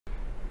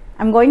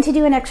I'm going to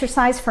do an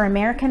exercise for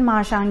American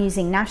Mahjong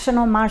using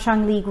National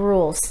Mahjong League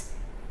rules.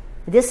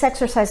 This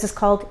exercise is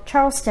called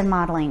Charleston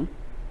Modeling.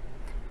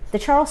 The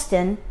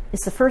Charleston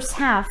is the first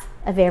half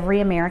of every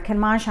American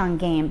Mahjong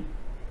game.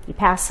 You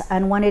pass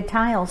unwanted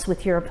tiles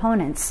with your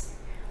opponents.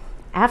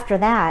 After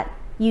that,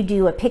 you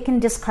do a pick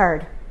and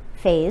discard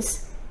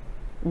phase,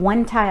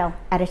 one tile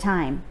at a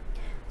time.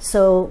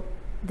 So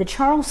the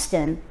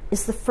Charleston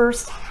is the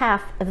first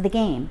half of the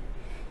game.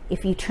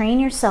 If you train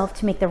yourself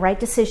to make the right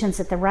decisions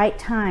at the right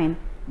time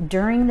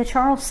during the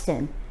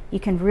Charleston, you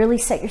can really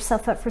set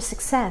yourself up for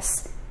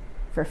success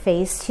for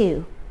phase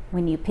 2,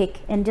 when you pick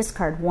and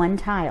discard one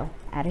tile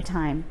at a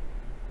time.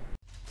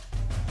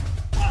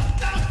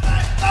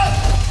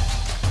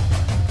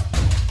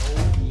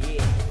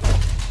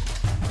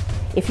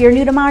 If you're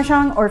new to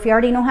Mahjong, or if you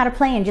already know how to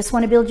play and just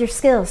want to build your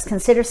skills,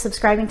 consider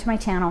subscribing to my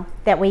channel.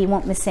 That way you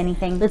won't miss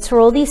anything. Let's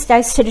roll these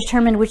dice to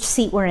determine which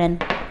seat we're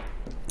in.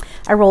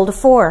 I rolled a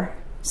 4,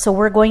 so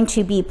we're going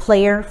to be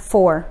player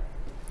 4.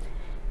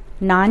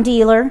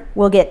 Non-dealer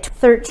will get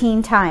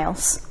 13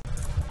 tiles.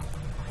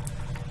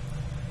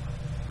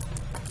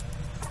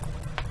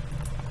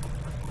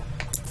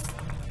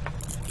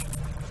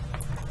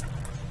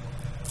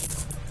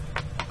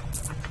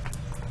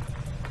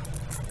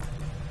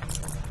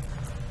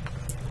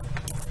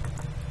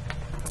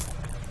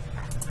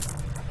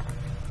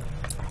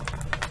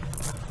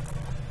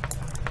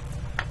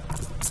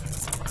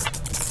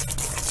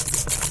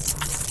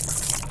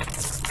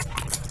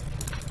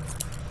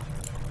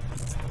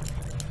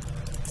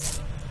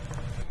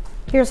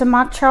 Here's a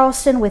mock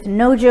Charleston with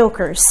no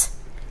jokers.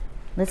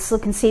 Let's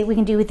look and see what we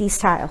can do with these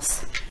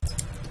tiles.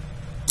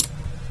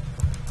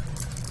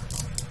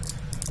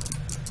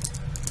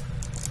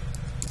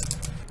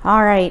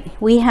 All right,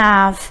 we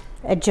have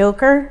a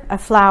joker, a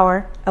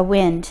flower, a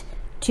wind,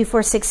 2,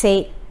 4, 6,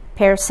 8,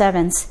 pair of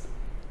 7s,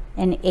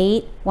 an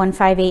 8, 1,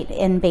 5, 8,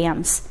 and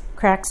bams,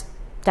 cracks,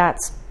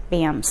 dots,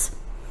 bams.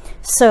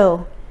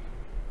 So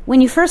when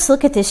you first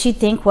look at this, you'd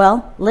think,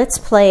 well, let's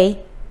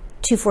play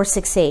 2, 4,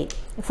 6, 8.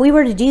 If we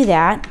were to do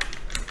that,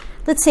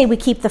 let's say we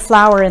keep the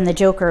flower and the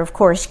joker. Of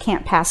course, you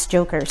can't pass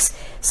jokers.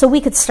 So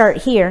we could start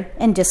here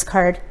and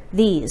discard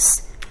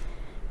these.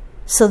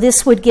 So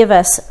this would give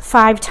us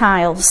 5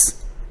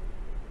 tiles.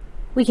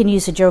 We can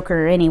use a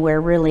joker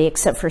anywhere really,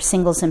 except for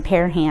singles and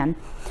pair hand.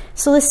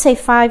 So let's say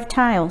 5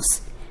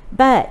 tiles,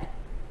 but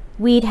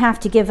we'd have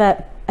to give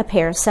up a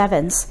pair of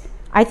 7s.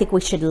 I think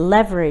we should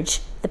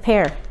leverage the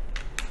pair.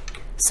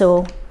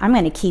 So I'm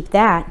going to keep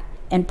that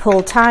and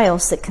pull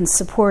tiles that can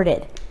support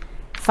it.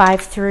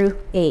 5 through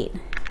 8.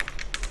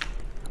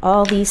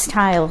 All these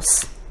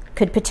tiles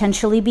could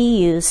potentially be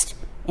used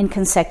in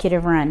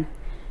consecutive run.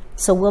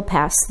 So we'll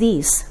pass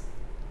these.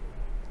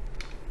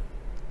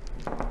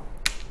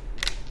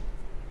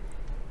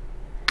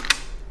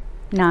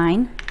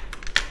 Nine,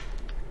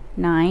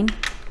 9,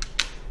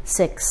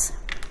 6.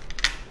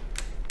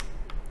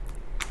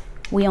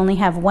 We only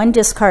have one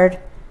discard,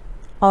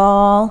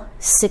 all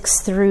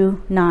 6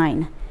 through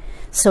 9.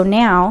 So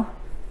now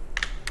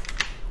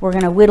we're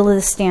going to whittle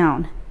this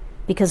down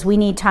because we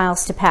need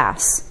tiles to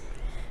pass.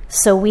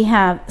 So we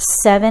have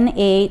 7,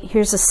 8,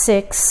 here's a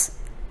 6,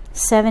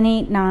 7,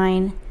 8,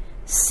 9,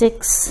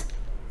 6.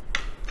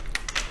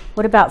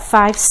 What about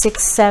 5,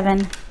 6,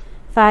 7?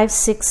 5,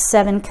 6,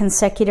 7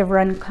 consecutive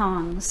run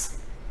Kongs.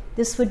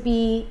 This would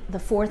be the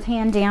 4th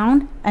hand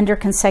down under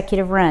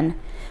consecutive run.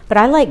 But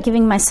I like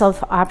giving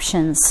myself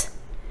options.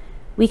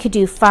 We could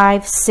do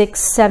 5, 6,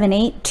 7,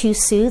 8, 2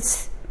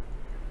 suits.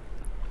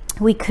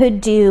 We could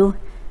do,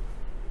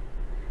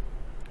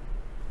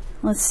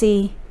 let's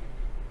see,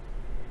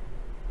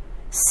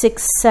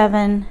 6,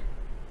 7,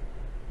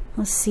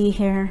 let's see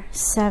here,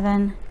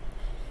 7,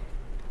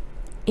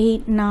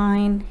 8,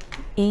 9,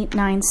 8,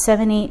 9,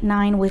 7, 8,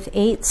 9 with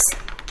 8s.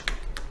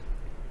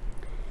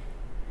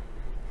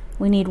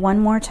 We need one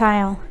more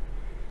tile.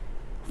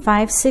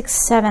 5,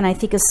 6, 7 I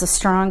think is the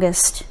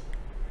strongest.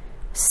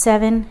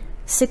 7,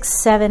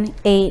 6, 7,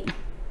 8.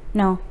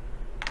 No,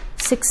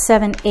 6,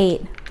 7,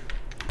 8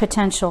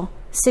 potential.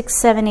 6,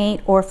 7,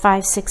 8 or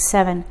 5, 6,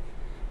 7.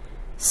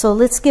 So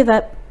let's give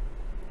up.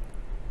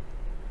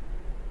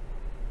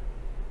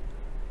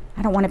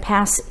 I don't want to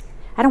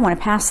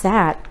pass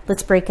that.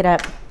 Let's break it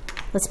up.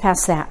 Let's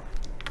pass that.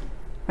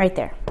 Right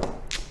there.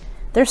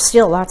 There's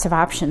still lots of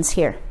options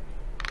here.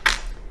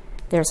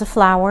 There's a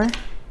flower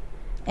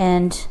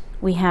and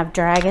we have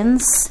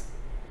dragons.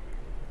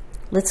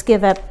 Let's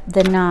give up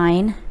the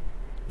 9,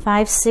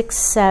 5, 6,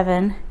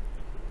 7,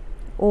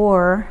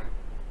 or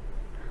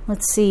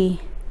let's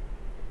see,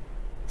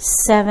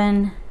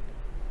 7,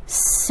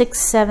 6,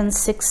 7,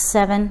 6,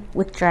 7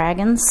 with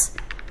dragons.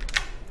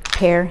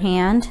 Pair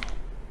hand,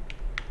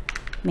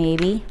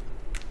 maybe.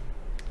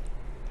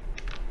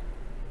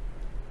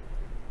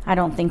 I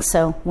don't think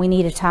so. We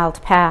need a tile to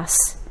pass.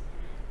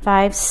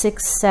 5,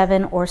 6,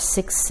 7, or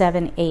 6,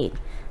 7, 8.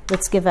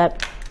 Let's give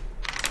up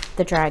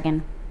the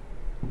dragon.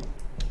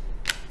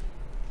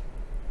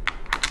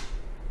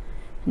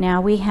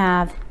 Now we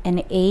have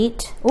an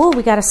 8. Oh,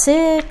 we got a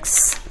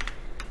 6.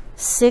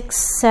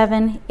 6,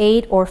 7,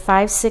 8, or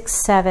 5,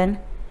 6, 7.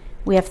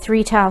 We have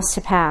 3 tiles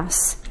to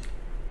pass.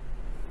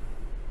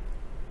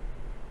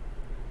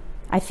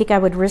 I think I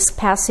would risk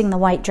passing the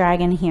white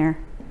dragon here.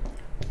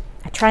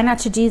 I try not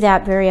to do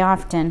that very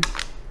often.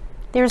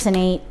 There's an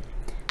 8.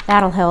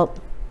 That'll help.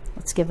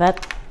 Let's give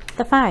up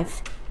the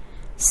 5.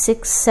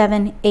 6,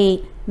 7,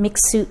 8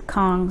 mixed suit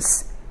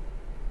Kongs.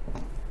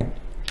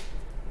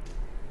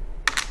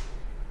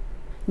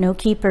 No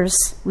keepers.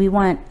 We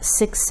want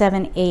 6,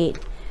 7, 8.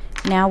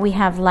 Now we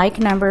have like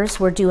numbers.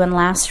 We're doing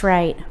last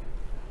right.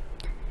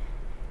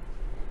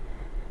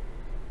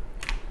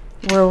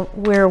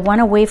 We're 1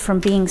 away from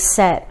being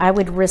set. I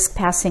would risk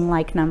passing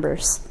like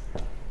numbers.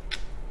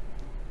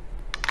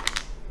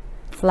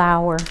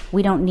 Flower.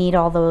 We don't need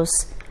all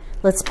those.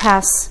 Let's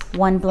pass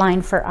 1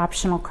 blind for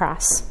optional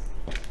cross.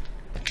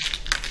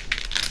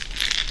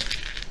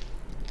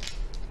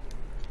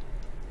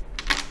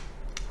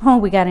 Oh,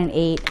 we got an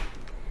 8.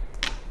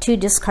 2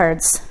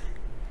 discards.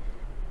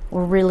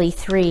 Or really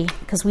 3,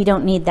 because we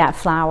don't need that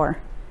flower.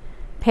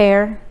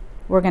 Pair.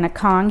 We're going to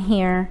Kong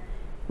here.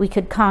 We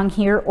could Kong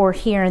here or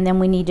here, and then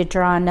we need to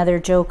draw another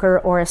joker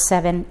or a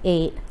 7,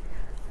 8.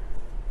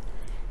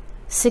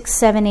 6,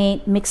 7,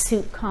 8 mixed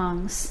suit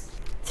Kongs.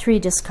 3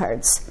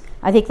 discards.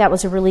 I think that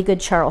was a really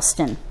good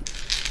Charleston.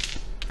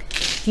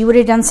 If you would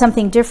have done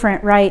something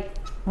different, write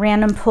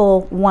random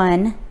pull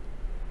 1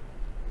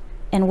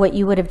 and what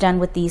you would have done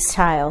with these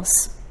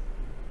tiles.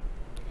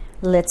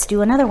 Let's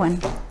do another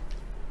one.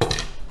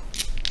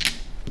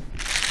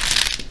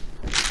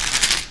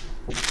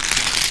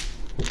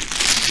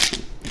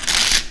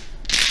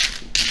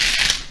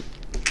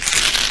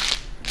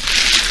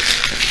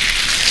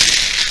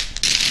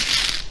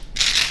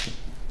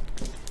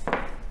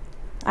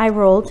 I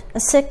rolled a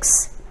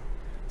 6,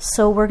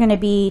 so we're going to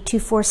be 2,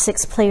 4,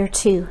 6 player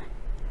 2.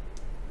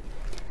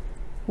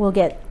 We'll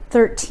get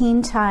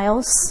 13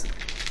 tiles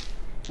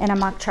and a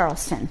mock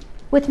Charleston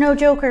with no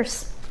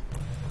jokers.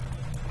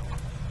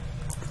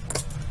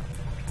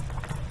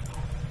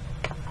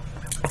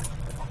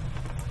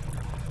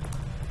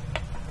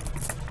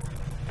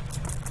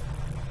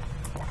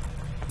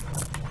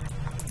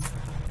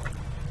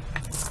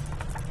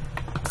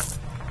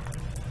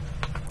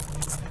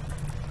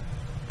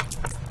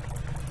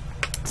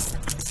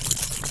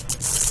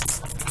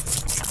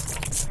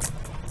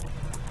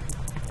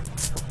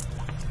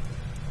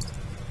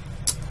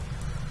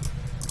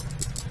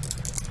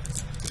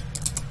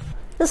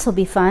 This will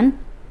be fun.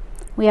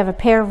 We have a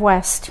pair of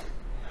West.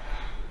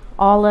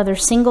 All other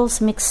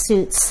singles, mixed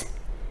suits.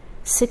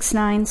 6,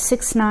 9,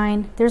 6,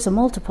 9. There's a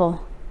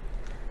multiple.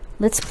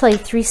 Let's play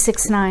 3,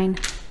 6, 9.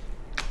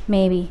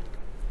 Maybe.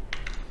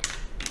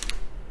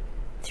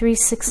 3,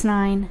 6,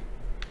 9.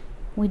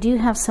 We do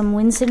have some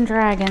winds and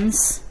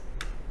dragons.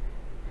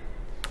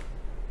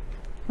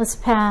 Let's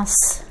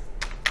pass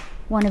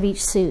 1 of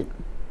each suit.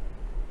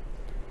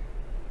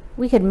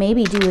 We could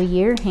maybe do a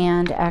year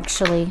hand,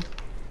 actually.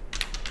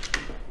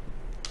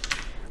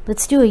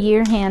 Let's do a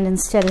year hand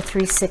instead of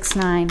 3, 6,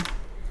 9.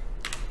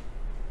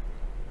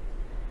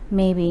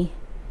 Maybe.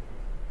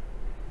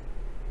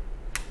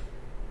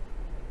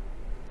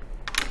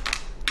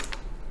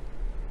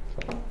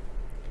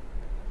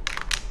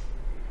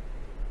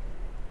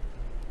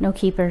 No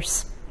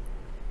keepers.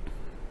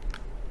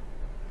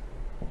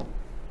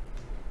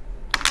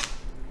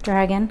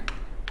 Dragon.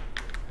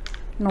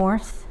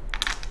 North.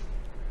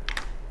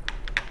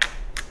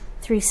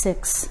 3,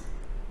 6.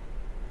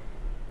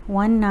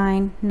 1,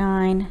 9,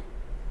 9.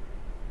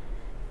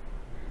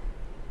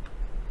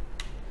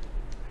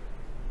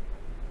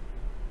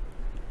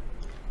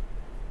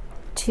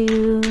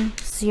 2,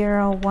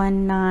 0,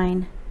 1,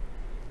 9.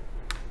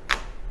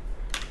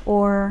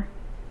 Or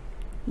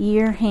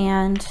year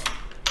hand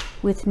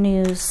with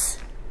news.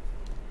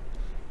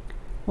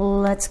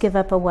 Let's give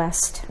up a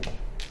West.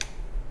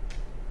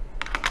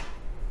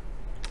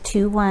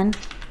 2, 1.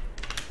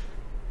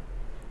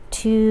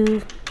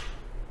 2,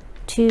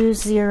 2,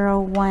 0,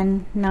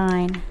 1,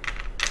 9.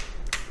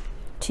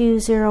 2,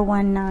 0,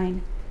 1,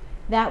 9.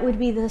 That would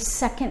be the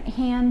second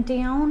hand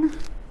down,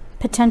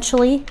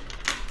 potentially.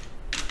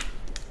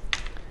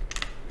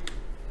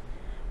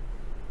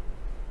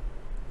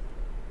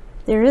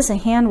 There is a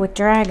hand with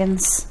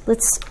dragons.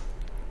 Let's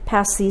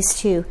pass these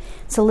 2.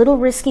 It's a little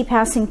risky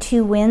passing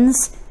 2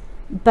 wins,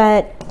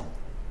 but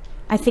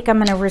I think I'm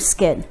going to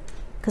risk it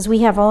because we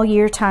have all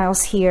year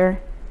tiles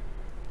here.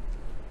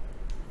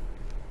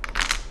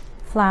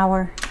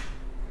 Flower.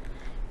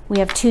 We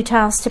have 2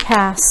 tiles to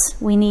pass.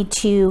 We need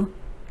to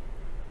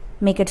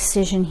make a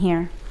decision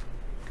here.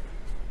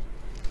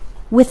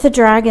 With the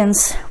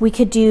dragons, we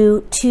could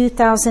do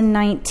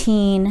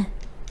 2019.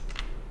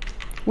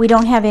 We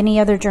don't have any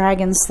other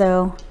dragons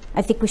though.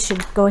 I think we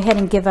should go ahead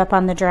and give up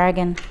on the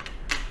dragon.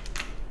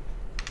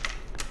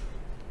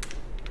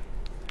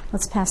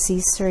 Let's pass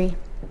these 3.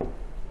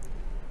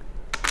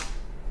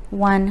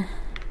 1.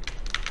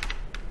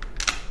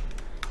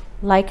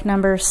 Like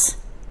numbers.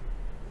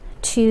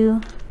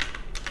 2,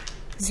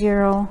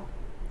 0,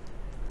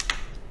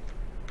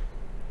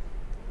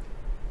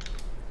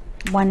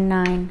 1,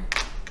 9.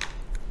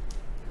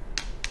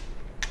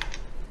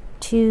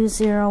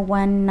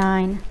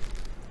 2019.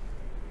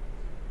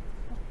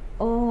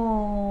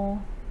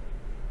 Oh,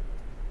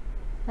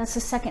 that's the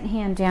second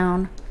hand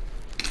down.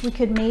 We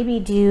could maybe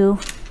do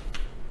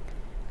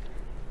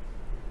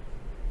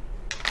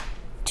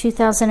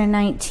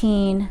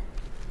 2019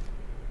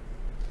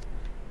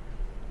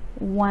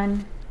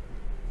 1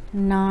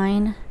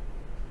 9.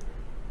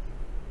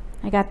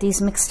 I got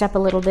these mixed up a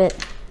little bit.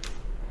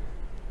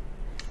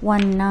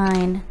 1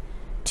 9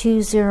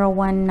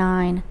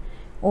 2019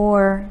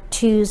 or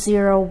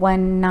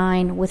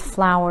 2019 with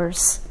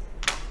flowers.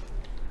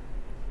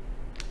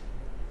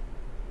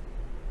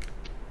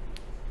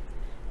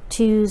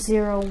 Two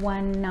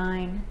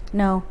 2019.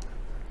 No,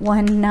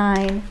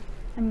 19.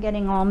 I'm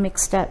getting all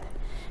mixed up.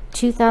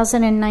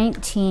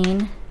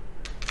 2019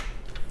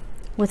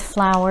 with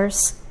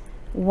flowers.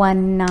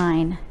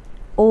 19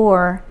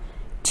 or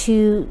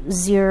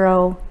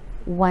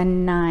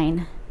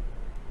 2019.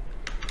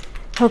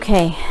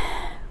 Okay,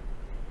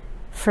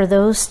 for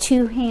those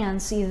two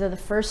hands, either the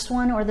first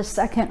one or the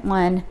second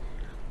one,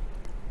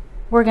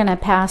 we're gonna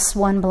pass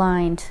one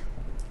blind.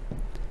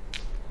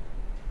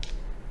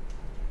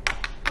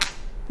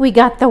 We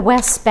got the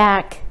West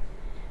back.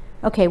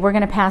 Okay, we're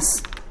gonna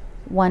pass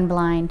one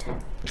blind.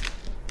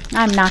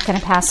 I'm not gonna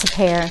pass a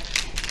pair.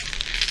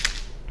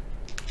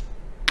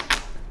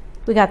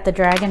 We got the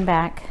Dragon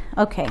back.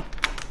 Okay,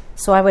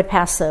 so I would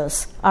pass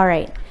those. All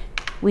right,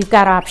 we've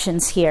got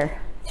options here.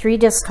 3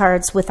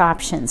 discards with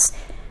options.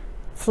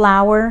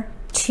 Flower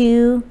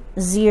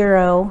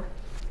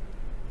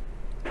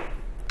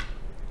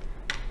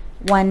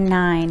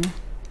 2019.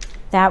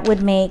 That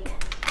would make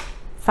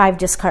 5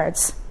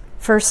 discards.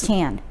 First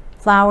hand,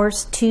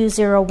 flowers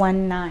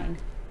 2019.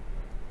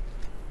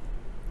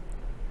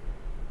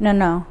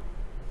 No,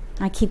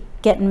 I keep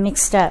getting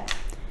mixed up.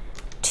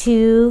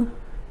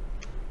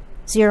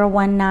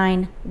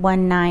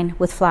 201919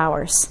 with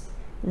flowers.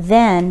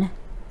 Then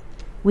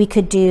we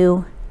could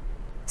do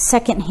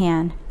second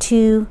hand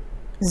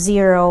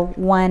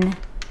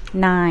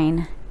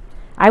 2019.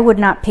 I would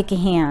not pick a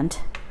hand.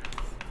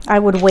 I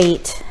would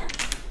wait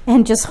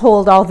and just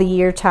hold all the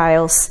year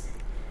tiles.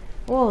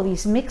 Oh,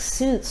 these mixed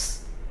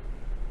suits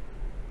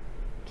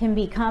can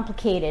be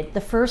complicated.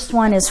 The first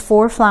one is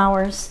 4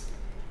 flowers,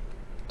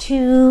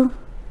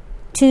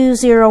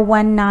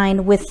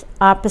 2019 with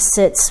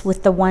opposites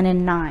with the 1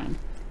 and 9.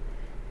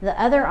 The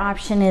other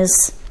option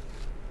is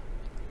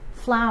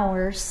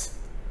flowers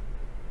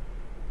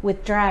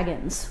with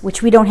dragons,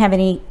 which we don't have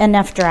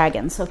enough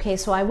dragons. Okay,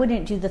 so I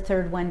wouldn't do the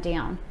third one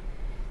down.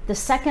 The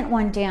second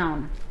one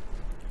down,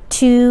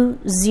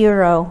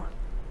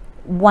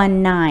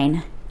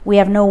 2019. We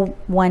have no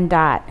 1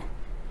 dot,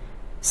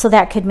 so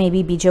that could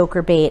maybe be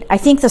joker bait. I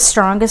think the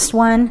strongest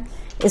one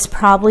is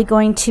probably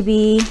going to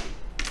be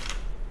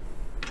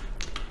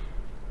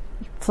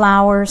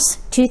flowers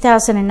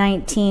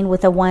 2019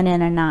 with a 1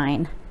 and a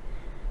 9.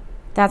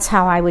 That's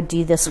how I would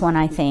do this one,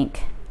 I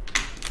think.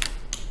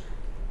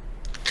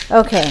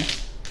 Okay,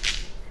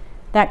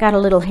 that got a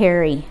little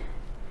hairy,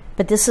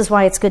 but this is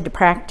why it's good to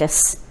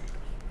practice.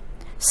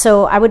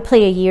 So I would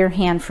play a year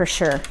hand for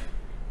sure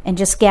and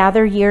just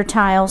gather year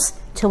tiles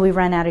till we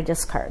run out of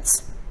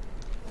discards.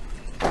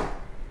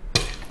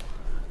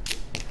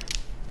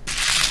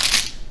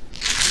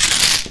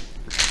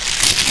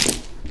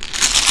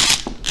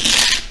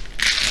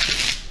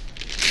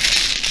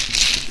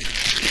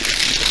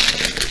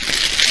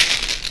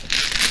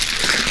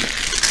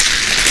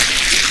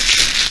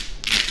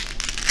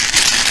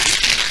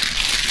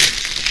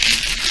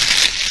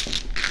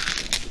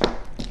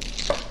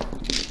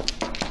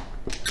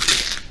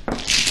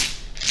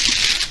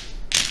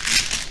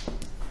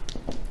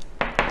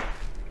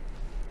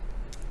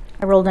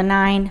 I rolled a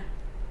 9,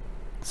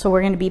 so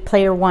we're going to be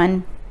player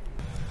 1.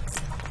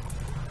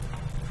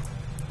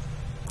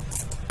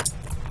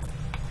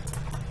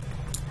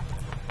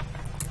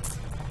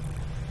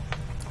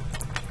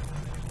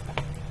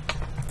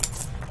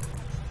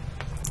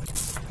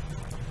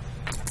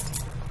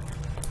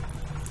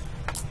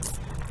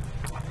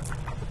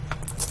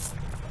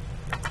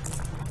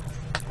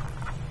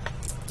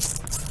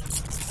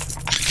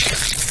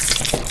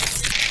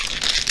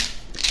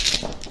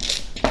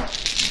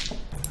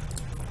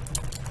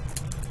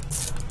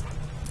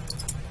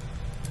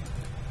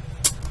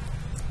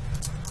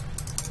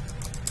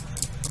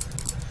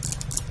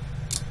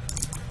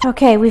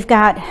 Okay, we've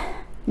got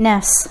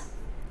Ness,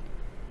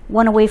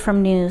 1 away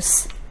from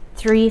news,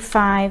 3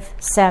 5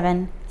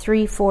 7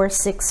 3 4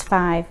 6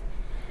 5.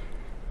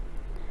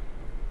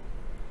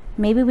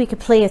 Maybe we could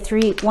play a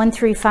 1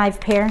 3 5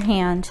 pair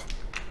hand,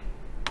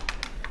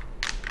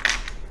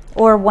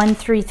 or 1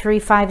 3 3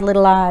 5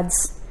 little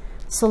odds.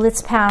 So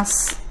let's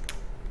pass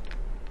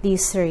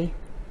these 3.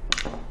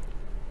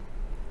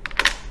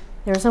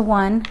 There's a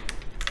 1,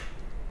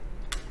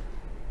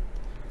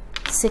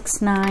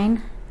 6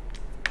 9.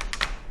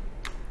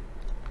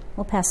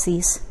 We'll pass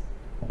these.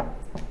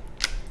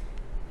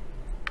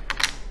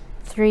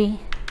 3.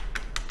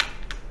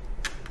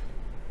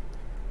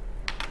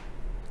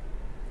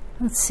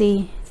 Let's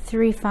see.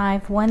 3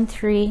 5 1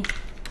 3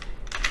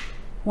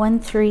 1,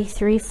 3,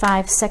 3,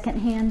 5, second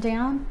hand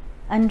down,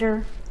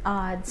 under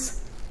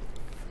odds.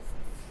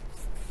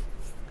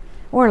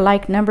 Or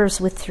like numbers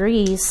with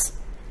threes.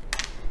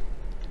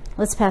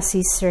 Let's pass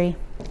these three.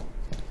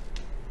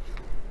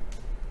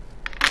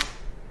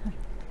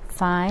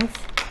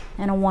 5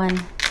 and a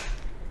 1.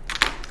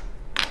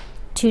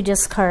 2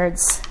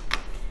 discards.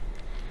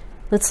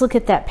 Let's look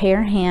at that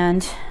pair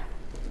hand.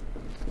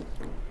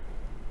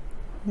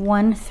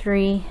 1,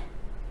 3.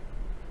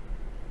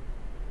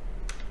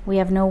 We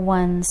have no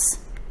 1s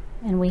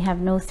and we have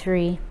no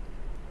 3.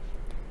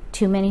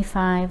 Too many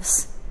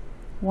 5s.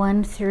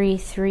 1, 3,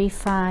 3,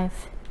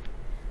 5.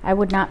 I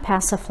would not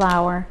pass a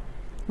flower.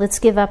 Let's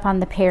give up on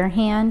the pair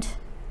hand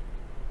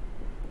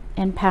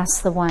and pass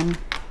the 1.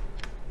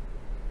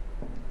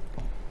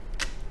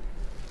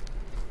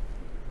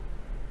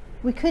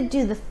 We could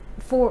do the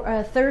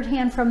third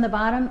hand from the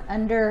bottom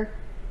under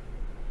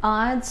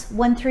odds.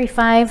 1, 3,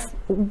 5,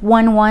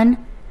 1,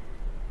 1.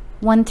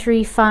 1,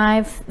 3,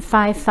 5,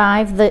 5,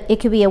 5. It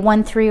could be a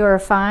 1, 3 or a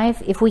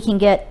 5 if we can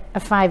get a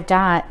 5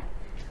 dot.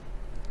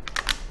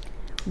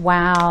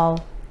 Wow,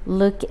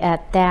 look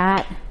at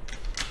that.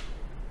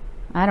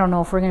 I don't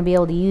know if we're going to be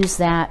able to use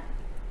that.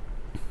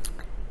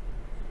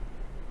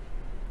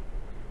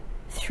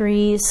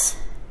 3s.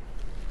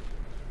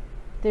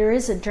 There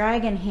is a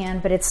dragon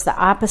hand, but it's the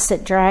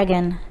opposite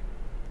dragon.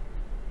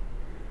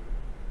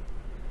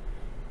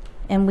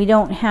 And we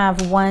don't have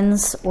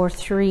 1s or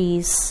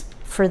 3s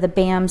for the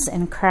bams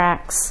and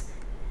cracks.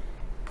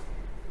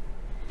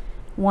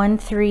 1,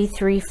 3,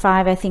 3,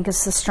 5 I think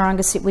is the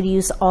strongest. It would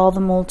use all the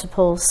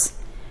multiples.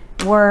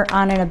 We're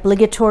on an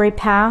obligatory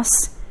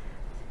pass.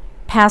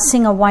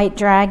 Passing a white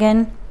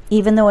dragon,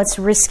 even though it's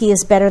risky,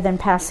 is better than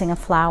passing a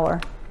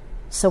flower.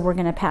 So we're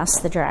going to pass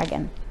the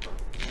dragon.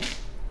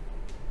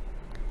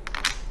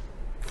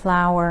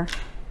 Flower.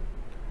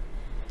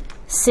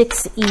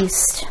 6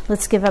 east.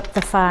 Let's give up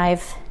the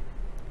 5.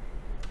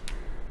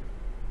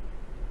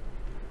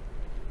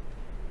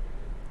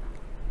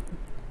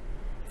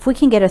 If we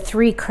can get a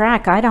 3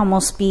 crack, I'd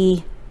almost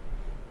be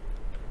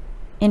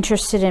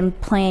interested in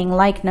playing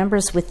like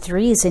numbers with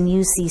 3s and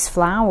use these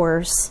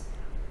flowers.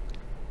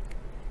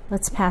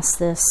 Let's pass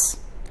this.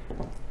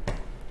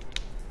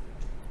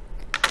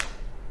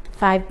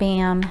 5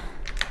 bam.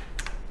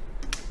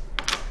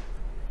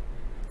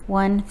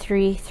 1,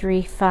 3,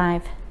 3,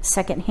 5.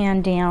 Second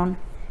hand down.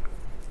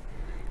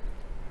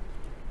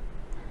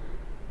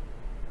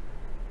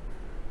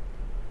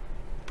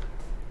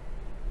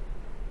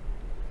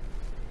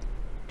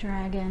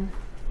 Dragon.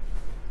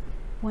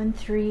 1,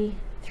 3,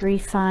 3,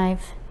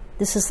 5.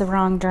 This is the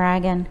wrong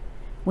dragon.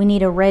 We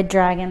need a red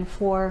dragon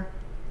for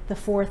the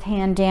fourth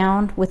hand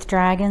down with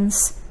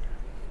dragons.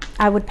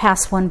 I would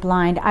pass 1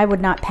 blind. I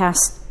would not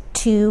pass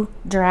 2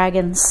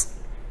 dragons.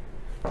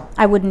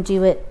 I wouldn't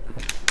do it.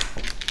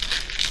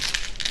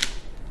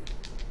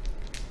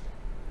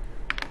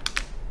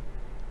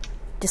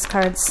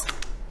 Discards.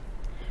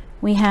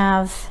 We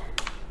have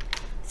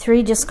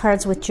 3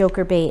 discards with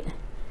joker bait.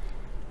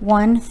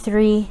 1,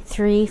 3,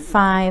 3,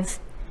 5.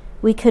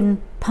 We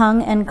can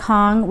pung and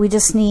kong. We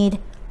just need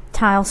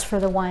tiles for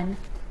the 1.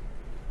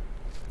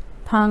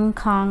 Pung,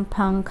 kong,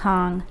 pung,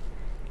 kong.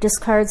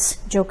 Discards,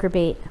 joker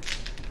bait.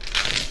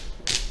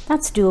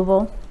 That's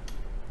doable.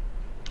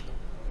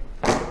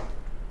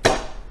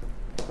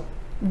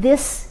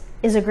 This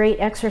is a great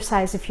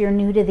exercise if you're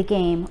new to the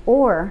game,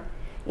 or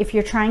if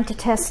you're trying to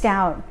test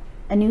out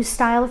a new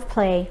style of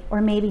play or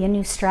maybe a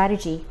new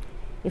strategy.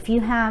 If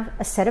you have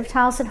a set of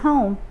tiles at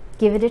home,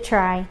 give it a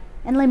try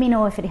and let me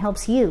know if it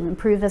helps you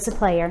improve as a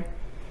player.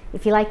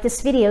 If you like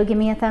this video, give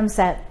me a thumbs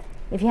up.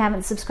 If you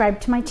haven't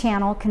subscribed to my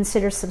channel,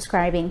 consider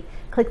subscribing.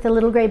 Click the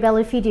little gray bell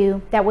if you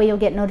do. That way you'll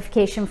get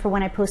notification for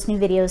when I post new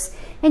videos,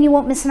 and you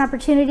won't miss an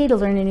opportunity to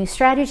learn a new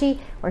strategy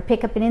or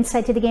pick up an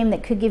insight to the game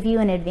that could give you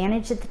an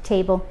advantage at the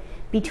table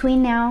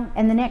between now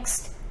and the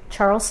next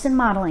Charleston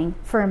Modeling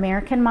for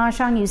American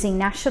Mahjong using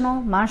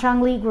National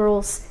Mahjong League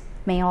rules.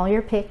 May all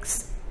your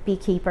picks be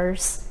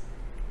keepers.